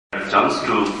chance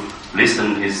to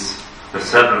listen his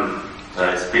several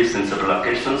speeches in several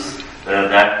occasions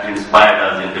that inspired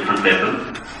us in different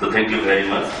levels. So thank you very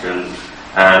much.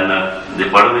 And the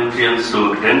parliamentarians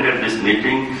who attended this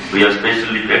meeting, we are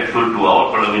especially grateful to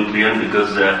our parliamentarians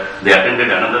because they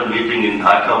attended another meeting in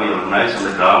Dhaka we organized on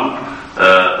the ground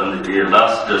on the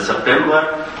last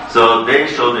September. So they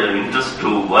show their interest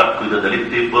to work with the Dalit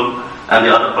people and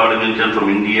the other parliamentarians from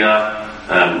India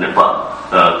and Nepal.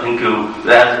 Thank you.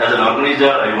 As an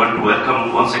organizer, I want to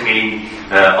welcome once again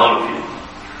all of you.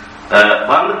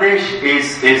 Bangladesh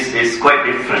is quite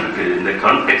different in the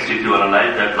context. If you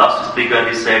analyze that last speaker,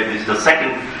 he said this is the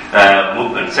second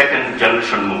movement, second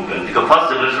generation movement. The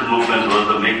first generation movement was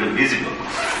to make them visible.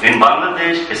 In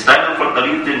Bangladesh, a struggle for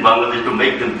Dalit in Bangladesh to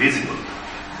make them visible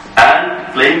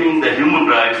and claiming the human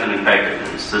rights and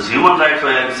entitlements. So human rights,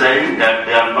 I am saying that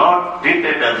they are not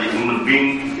treated as a human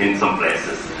being in some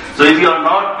places. So if you are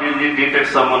not really treated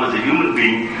someone as a human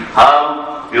being,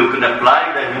 how you can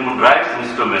apply the human rights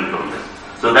instrument on them.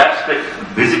 So that's the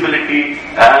visibility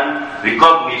and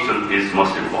recognition is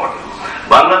most important.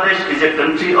 Bangladesh is a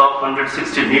country of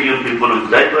 160 million people with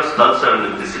diverse culture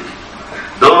and ethnicity.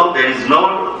 Though there is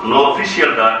no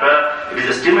official data, it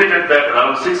is estimated that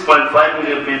around 6.5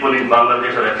 million people in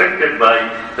Bangladesh are affected by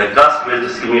the caste-based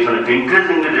discrimination and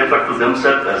increasingly refer to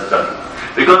themselves as Dalit.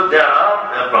 Because there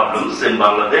are problems in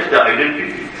Bangladesh, the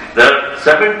identity. There are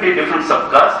 70 different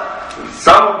subcastes.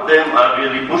 Some of them are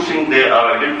really pushing their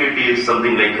identity as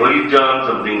something like Horijan,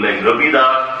 something like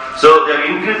Rabida. So they are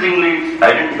increasingly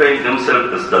identifying themselves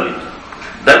as Dalit.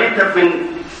 Dalit have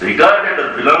been regarded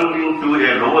as belonging to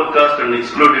a lower caste and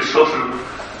excluded social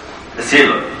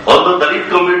scale. Although Dalit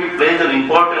community plays an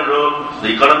important role in the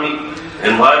economic,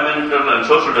 environmental and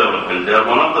social development, they are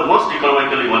one of the most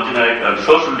economically marginalized and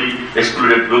socially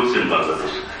excluded groups in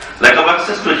Bangladesh. Lack of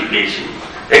access to education,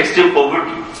 extreme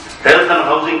poverty, health and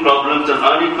housing problems and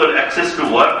unequal access to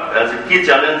work as key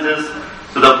challenges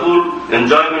to the full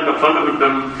enjoyment of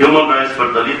fundamental human rights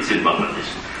for Dalits in Bangladesh.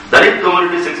 Dalit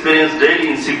communities experience daily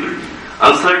insecurity,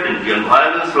 uncertainty and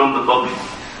violence from the public.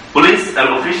 Police and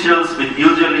officials with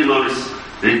usually no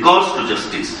recourse to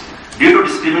justice. Due to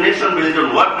discrimination based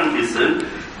on work and descent,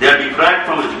 they are deprived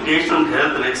from education,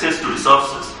 health and access to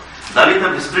resources. Dalits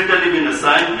have historically been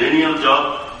assigned menial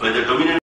jobs by the dominant